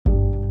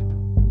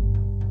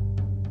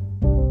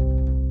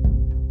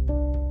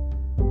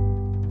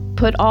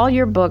put all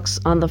your books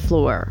on the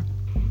floor.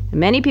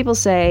 Many people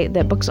say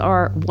that books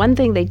are one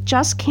thing they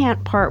just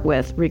can't part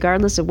with,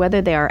 regardless of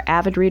whether they are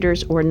avid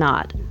readers or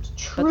not.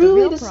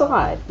 Truly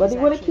decide whether you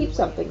want to keep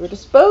something or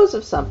dispose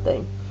of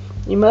something.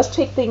 You must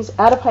take things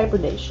out of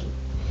hibernation.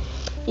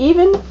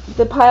 Even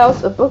the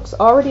piles of books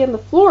already on the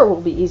floor will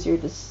be easier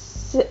to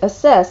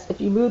assess if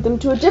you move them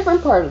to a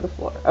different part of the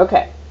floor.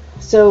 Okay,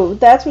 so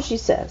that's what she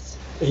says.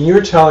 And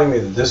you're telling me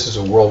that this is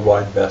a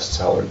worldwide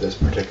bestseller, this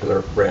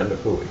particular brand of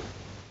hooey?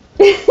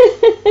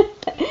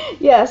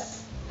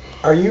 Yes.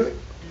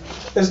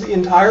 Is the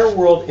entire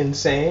world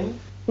insane?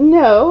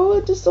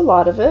 No, just a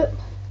lot of it.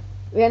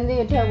 And the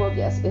entire world,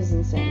 yes, is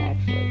insane,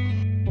 actually.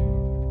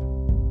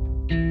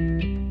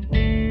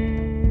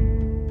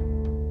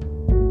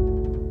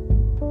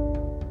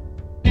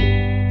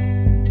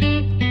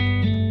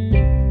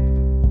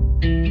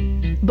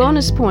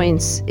 Bonus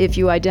points if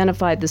you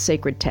identified the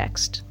sacred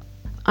text.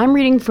 I'm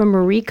reading from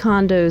Marie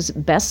Kondo's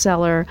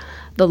bestseller,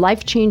 The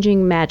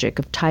Life-Changing Magic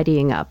of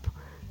Tidying Up.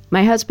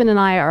 My husband and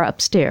I are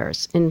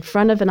upstairs in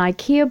front of an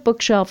IKEA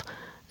bookshelf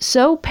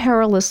so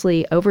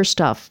perilously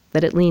overstuffed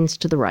that it leans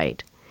to the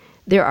right.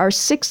 There are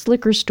 6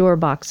 liquor store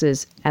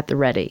boxes at the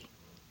ready.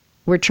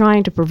 We're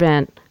trying to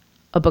prevent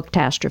a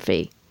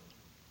bookcatastrophe.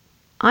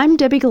 I'm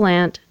Debbie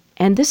Gallant,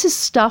 and this is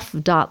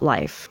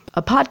Stuff.Life,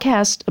 a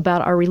podcast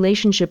about our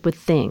relationship with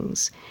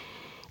things.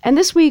 And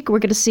this week, we're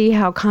going to see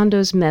how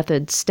Kondo's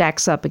method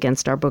stacks up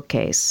against our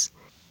bookcase.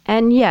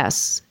 And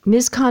yes,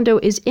 Ms. Kondo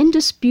is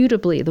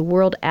indisputably the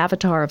world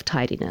avatar of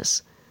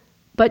tidiness.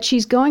 But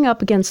she's going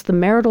up against the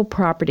marital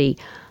property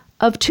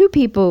of 2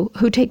 people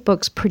who take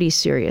books pretty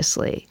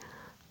seriously.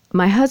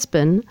 My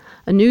husband,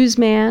 a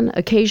newsman,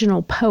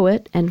 occasional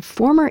poet, and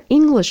former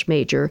English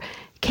major,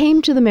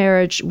 came to the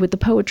marriage with the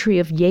poetry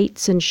of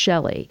Yeats and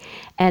Shelley,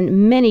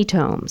 and many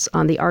tomes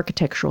on the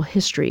architectural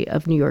history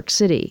of New York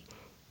City.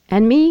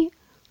 And me,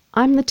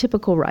 I'm the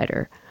typical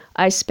writer.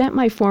 I spent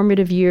my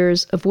formative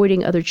years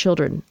avoiding other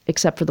children,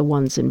 except for the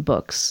ones in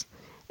books.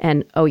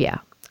 And, oh yeah,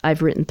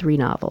 I've written 3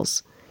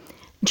 novels.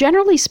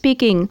 Generally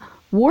speaking,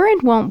 Warren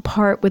won't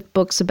part with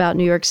books about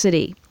New York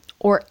City,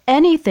 or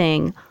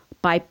anything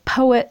by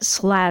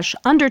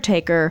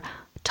poet/undertaker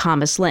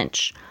Thomas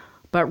Lynch.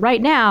 But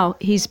right now,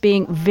 he's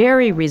being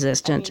very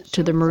resistant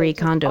to the Marie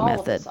Kondo method. All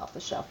of this off the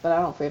shelf, but I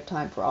don't know if we have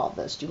time for all of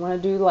this. Do you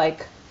want to do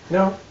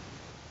No.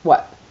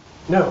 What?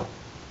 No.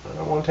 I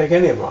don't want to take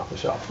any of them off the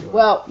shelf.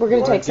 Well, we're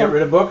going to take some. Get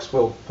rid of books.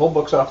 We'll pull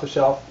books off the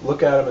shelf,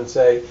 look at them, and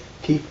say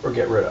keep or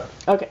get rid of.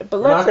 Okay,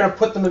 but we're not going to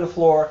put them in the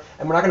floor,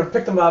 and we're not going to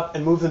pick them up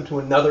and move them to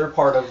another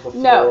part of the floor.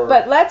 No,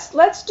 but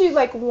let's do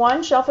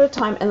one shelf at a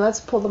time, and let's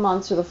pull them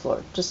onto the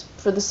floor, just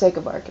for the sake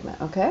of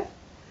argument. Okay?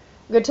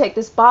 We're going to take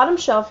this bottom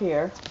shelf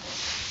here.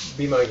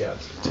 Be my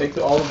guest. Take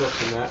all the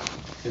books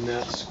in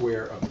that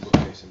square of the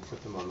bookcase and put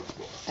them on the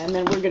floor. And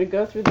then we're going to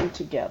go through them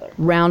together.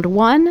 Round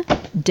 1,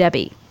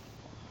 Debbie.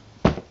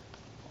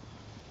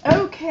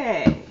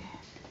 Okay.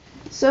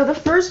 So the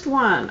first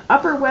one,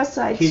 Upper West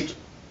Side.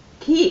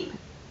 Keep.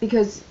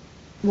 Because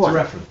what? It's a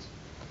reference.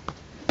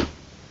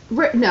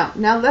 No.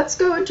 Now let's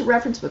go into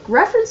reference book.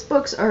 Reference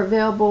books are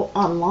available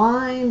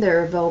online.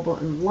 They're available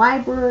in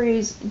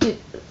libraries.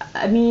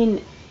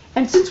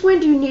 And since when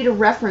do you need a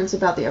reference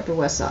about the Upper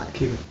West Side?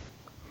 Keep it.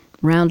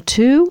 Round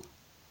 2,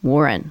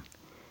 Warren.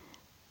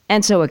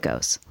 And so it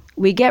goes.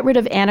 We get rid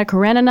of Anna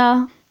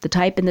Karenina. The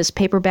type in this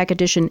paperback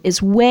edition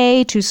is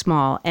way too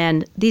small,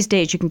 and these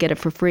days you can get it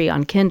for free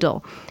on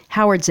Kindle.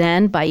 Howard's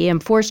End by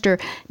E.M. Forster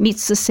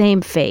meets the same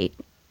fate.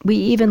 We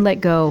even let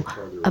go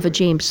of a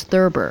James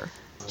Thurber.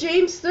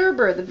 James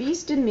Thurber, The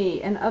Beast in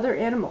Me and Other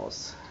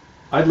Animals.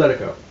 I'd let it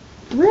go.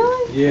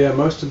 Really? Yeah,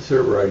 most of the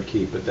Thurber I'd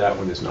keep, but that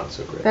one is not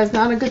so great. That's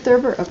not a good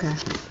Thurber? Okay.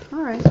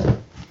 All right.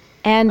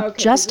 And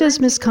just as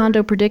Ms.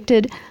 Kondo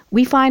predicted,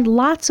 we find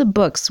lots of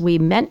books we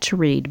meant to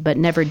read but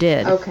never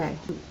did. Okay.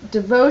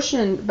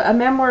 Devotion, a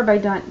memoir by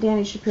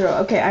Danny Shapiro.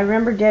 Okay, I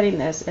remember getting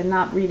this and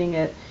not reading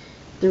it.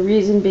 The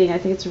reason being, I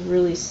think it's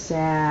really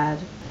sad.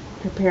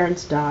 Her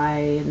parents die,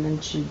 and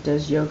then she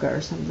does yoga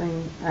or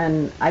something.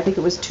 And I think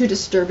it was too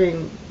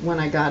disturbing when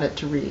I got it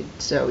to read.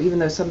 So even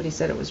though somebody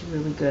said it was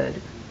really good,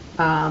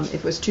 if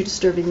it was too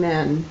disturbing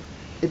then,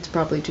 it's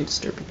probably too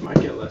disturbing. It might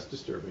get less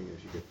disturbing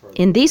as you get further.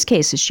 In these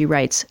cases, she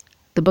writes,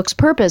 the book's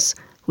purpose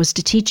was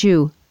to teach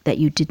you that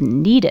you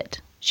didn't need it.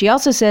 She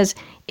also says,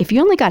 if you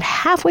only got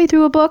halfway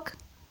through a book,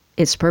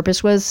 its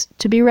purpose was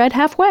to be read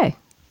halfway.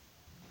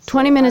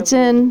 20 minutes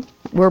in,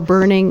 we're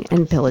burning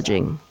and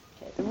pillaging.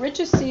 Okay, The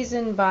Richest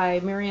Season by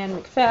Marianne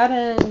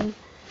McFadden.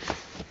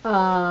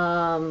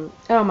 Oh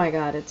my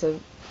God, it's a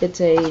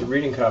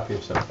reading copy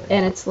of something.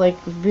 And it's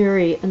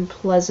very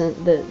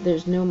unpleasant.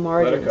 There's no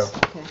margins.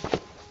 Let it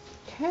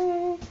go.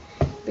 Okay.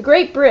 The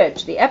Great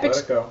Bridge, the epic.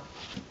 Let it go.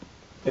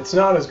 It's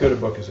not as good a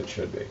book as it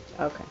should be.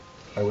 Okay.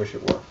 I wish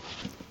it were.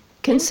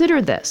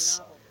 Consider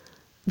this.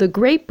 The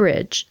Great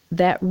Bridge,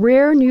 that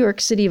rare New York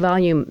City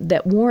volume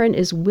that Warren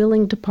is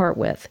willing to part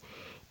with,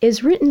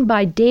 is written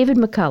by David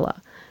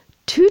McCullough,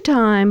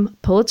 2-time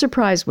Pulitzer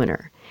Prize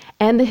winner,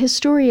 and the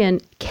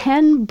historian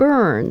Ken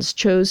Burns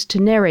chose to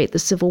narrate the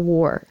Civil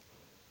War.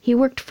 He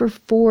worked for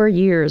 4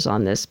 years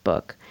on this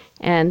book.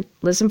 And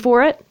listen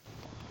for it.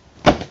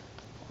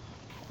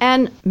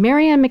 And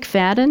Marianne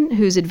McFadden,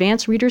 whose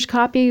advanced reader's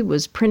copy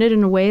was printed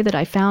in a way that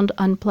I found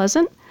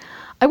unpleasant.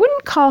 I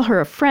wouldn't call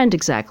her a friend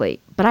exactly,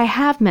 but I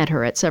have met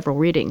her at several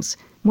readings.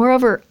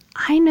 Moreover,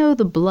 I know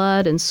the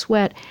blood and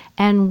sweat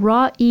and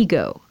raw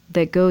ego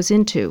that goes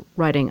into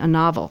writing a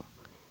novel.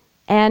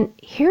 And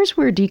here's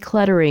where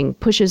decluttering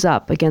pushes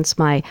up against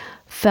my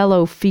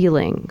fellow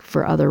feeling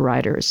for other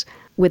writers.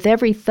 With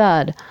every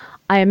thud,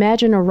 I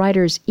imagine a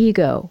writer's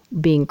ego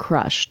being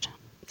crushed.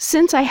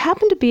 Since I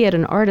happen to be at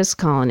an artist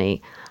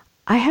colony,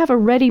 I have a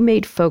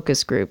ready-made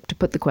focus group to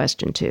put the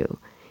question to.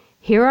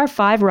 Here are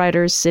 5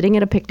 writers sitting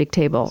at a picnic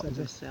table,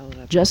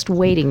 just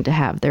waiting to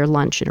have their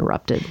lunch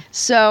interrupted.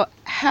 So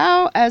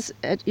how, as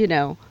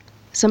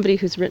somebody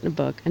who's written a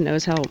book and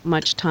knows how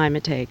much time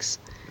it takes,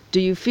 do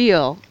you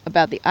feel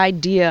about the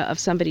idea of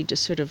somebody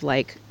just sort of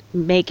like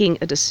making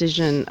a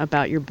decision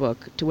about your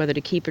book to whether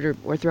to keep it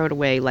or throw it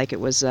away like it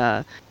was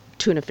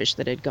tuna fish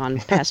that had gone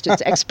past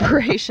its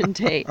expiration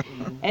date?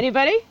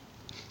 Anybody?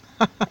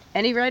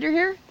 Any writer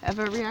here have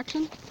a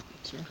reaction?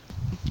 Sure.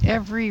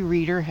 Every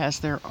reader has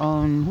their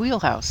own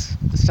wheelhouse,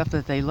 the stuff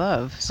that they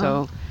love.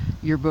 So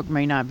your book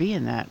may not be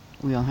in that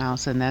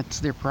wheelhouse, and that's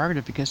their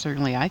prerogative, because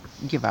certainly I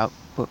give out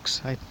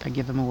books. I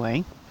give them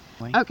away.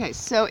 Okay,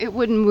 so it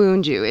wouldn't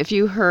wound you if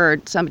you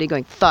heard somebody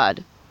going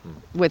thud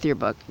with your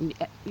book.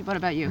 What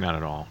about you? Not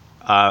at all.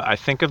 I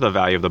think of the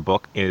value of the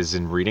book is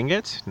in reading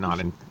it, not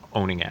in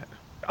owning it.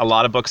 A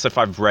lot of books, if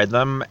I've read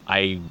them,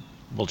 I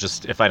will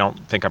just, if I don't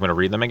think I'm going to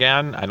read them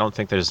again, I don't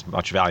think there's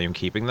much value in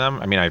keeping them.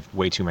 I mean, I have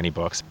way too many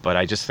books, but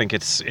I just think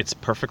it's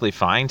perfectly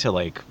fine to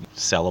like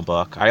sell a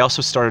book. I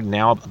also started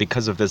now,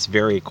 because of this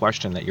very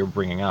question that you're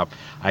bringing up,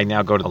 I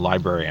now go to the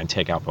library and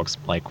take out books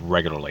like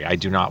regularly. I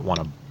do not want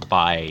to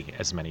buy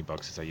as many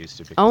books as I used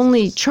to.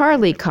 Only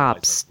Charlie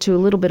cops to a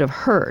little bit of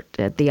hurt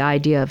at the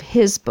idea of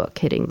his book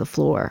hitting the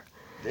floor.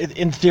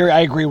 In theory, I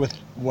agree with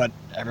what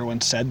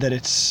everyone said,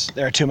 that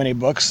there are too many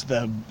books.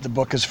 The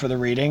book is for the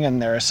reading, and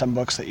there are some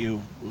books that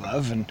you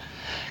love and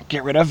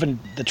get rid of, and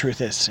the truth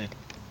is,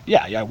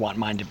 I want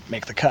mine to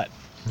make the cut.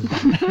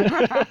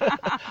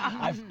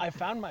 I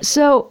found myself.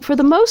 So, for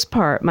the most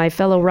part, my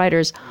fellow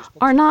writers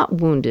are not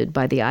wounded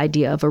by the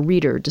idea of a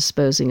reader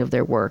disposing of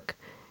their work.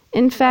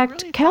 In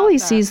fact, Kelley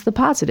sees the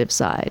positive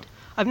side.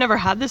 I've never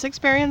had this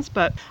experience,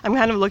 but I'm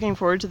kind of looking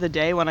forward to the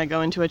day when I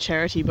go into a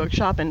charity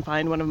bookshop and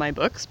find one of my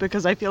books,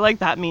 because I feel like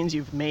that means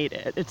you've made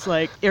it. It's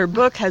like your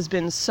book has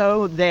been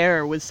so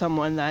there with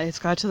someone that it's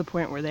got to the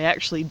point where they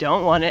actually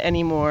don't want it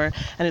anymore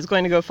and is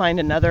going to go find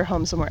another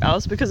home somewhere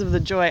else because of the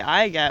joy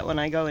I get when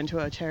I go into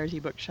a charity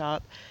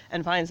bookshop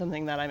and find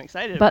something that I'm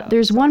excited about. But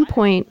there's one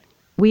point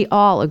we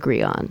all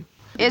agree on.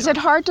 Is it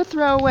hard to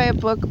throw away a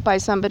book by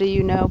somebody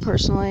you know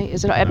personally?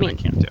 Is it? I mean, I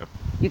can't do.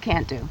 You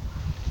can't do.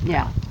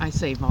 Yeah. I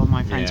save all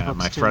my friends' books,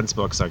 my too. friends'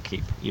 books I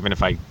keep, even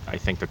if I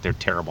think that they're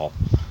terrible.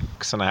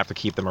 And I have to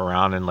keep them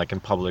around in like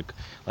in public,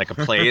 like a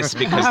place,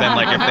 because then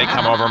like if they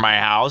come over my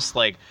house,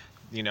 like,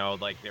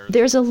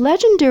 there's a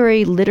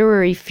legendary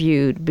literary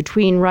feud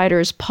between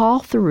writers Paul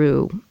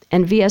Theroux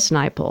and V.S.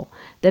 Naipaul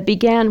that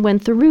began when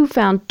Theroux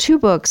found 2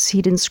 books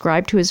he'd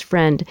inscribed to his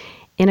friend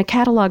in a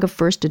catalog of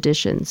first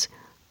editions,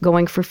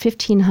 going for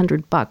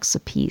 $1,500 a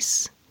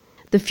piece.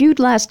 The feud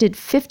lasted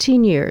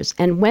 15 years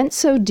and went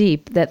so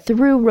deep that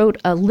Theroux wrote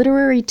a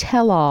literary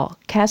tell-all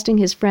casting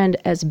his friend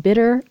as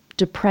bitter,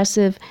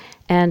 depressive,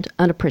 and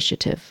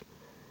unappreciative.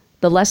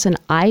 The lesson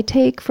I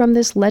take from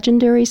this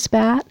legendary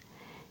spat?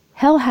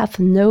 Hell hath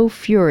no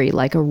fury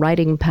like a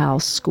writing pal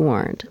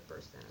scorned.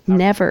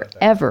 Never,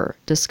 ever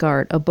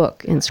discard a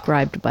book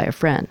inscribed by a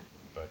friend,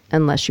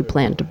 unless you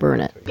plan to burn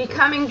it.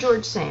 Becoming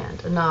George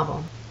Sand, a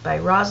novel by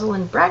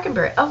Rosalind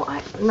Brackenbury.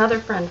 Oh, another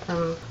friend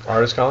from...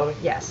 Artist Colony?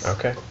 Yes.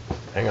 Okay.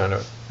 Hang on to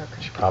it.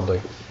 Okay. She probably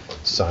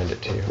signed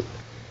it to you.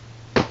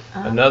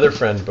 Another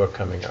friend book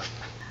coming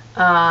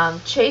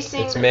up.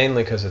 Chasing... It's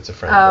mainly because it's a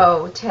friend book.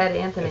 Oh, Ted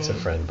Anthony. It's a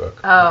friend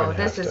book. Oh,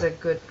 this is a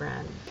good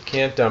friend.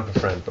 Can't dump a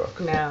friend book.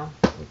 No.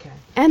 Okay.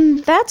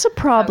 And that's a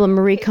problem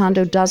Marie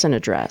Kondo doesn't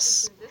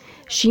address.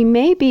 She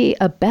may be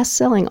a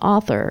best-selling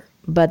author,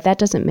 but that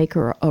doesn't make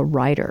her a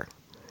writer.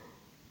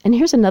 And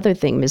here's another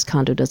thing Ms.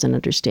 Kondo doesn't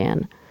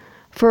understand.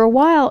 For a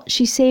while,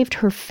 she saved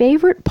her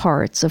favorite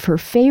parts of her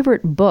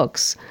favorite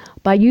books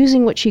by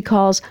using what she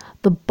calls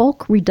the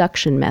bulk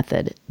reduction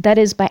method. That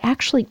is, by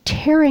actually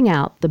tearing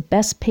out the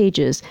best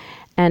pages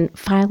and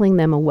filing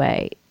them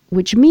away,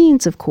 which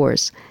means, of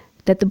course,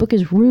 that the book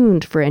is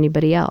ruined for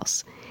anybody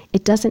else.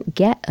 It doesn't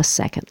get a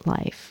second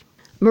life.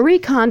 Marie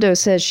Kondo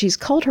says she's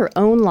culled her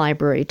own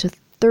library to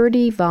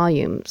 30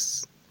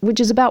 volumes,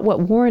 which is about what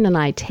Warren and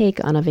I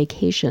take on a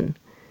vacation.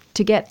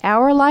 To get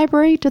our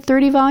library to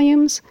 30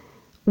 volumes,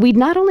 we'd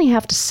not only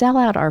have to sell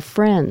out our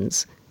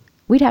friends,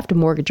 we'd have to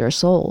mortgage our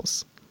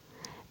souls.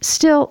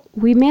 Still,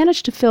 we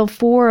managed to fill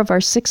 4 of our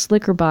 6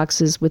 liquor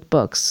boxes with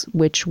books,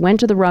 which went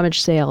to the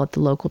rummage sale at the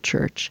local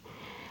church.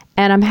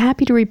 And I'm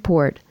happy to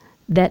report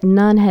that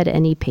none had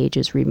any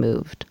pages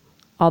removed,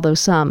 although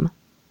some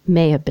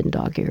may have been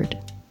dog-eared.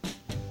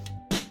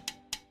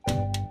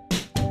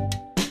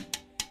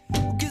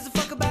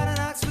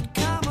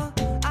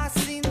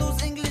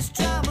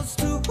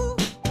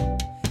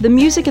 The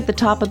music at the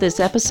top of this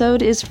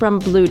episode is from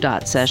Blue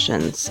Dot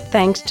Sessions.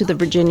 Thanks to the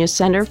Virginia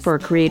Center for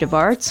Creative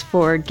Arts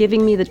for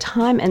giving me the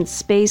time and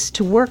space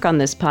to work on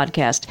this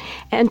podcast,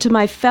 and to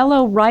my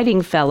fellow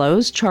writing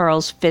fellows,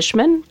 Charles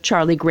Fishman,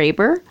 Charlie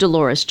Graeber,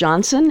 Dolores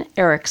Johnson,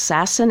 Eric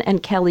Sasson,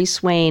 and Kelley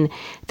Swain.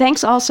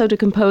 Thanks also to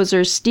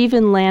composer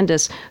Stephen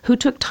Landis, who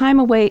took time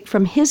away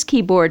from his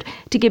keyboard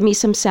to give me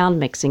some sound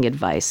mixing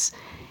advice.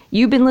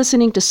 You've been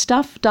listening to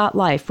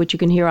Stuff.Life, which you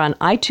can hear on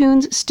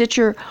iTunes,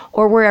 Stitcher,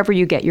 or wherever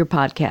you get your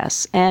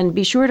podcasts. And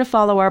be sure to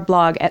follow our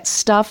blog at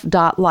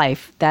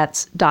Stuff.Life.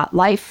 That's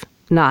 .life,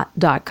 not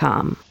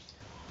 .com.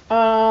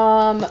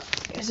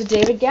 There's a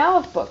David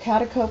Gallup book, How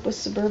to Cope with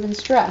Suburban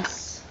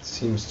Stress. It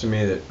seems to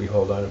me that we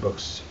hold on to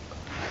books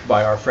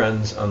by our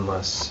friends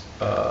unless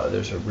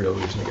there's a real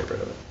reason to get rid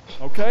of it.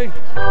 Okay.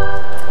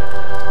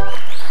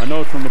 A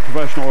note from the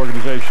Professional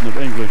Organization of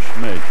English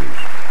Majors.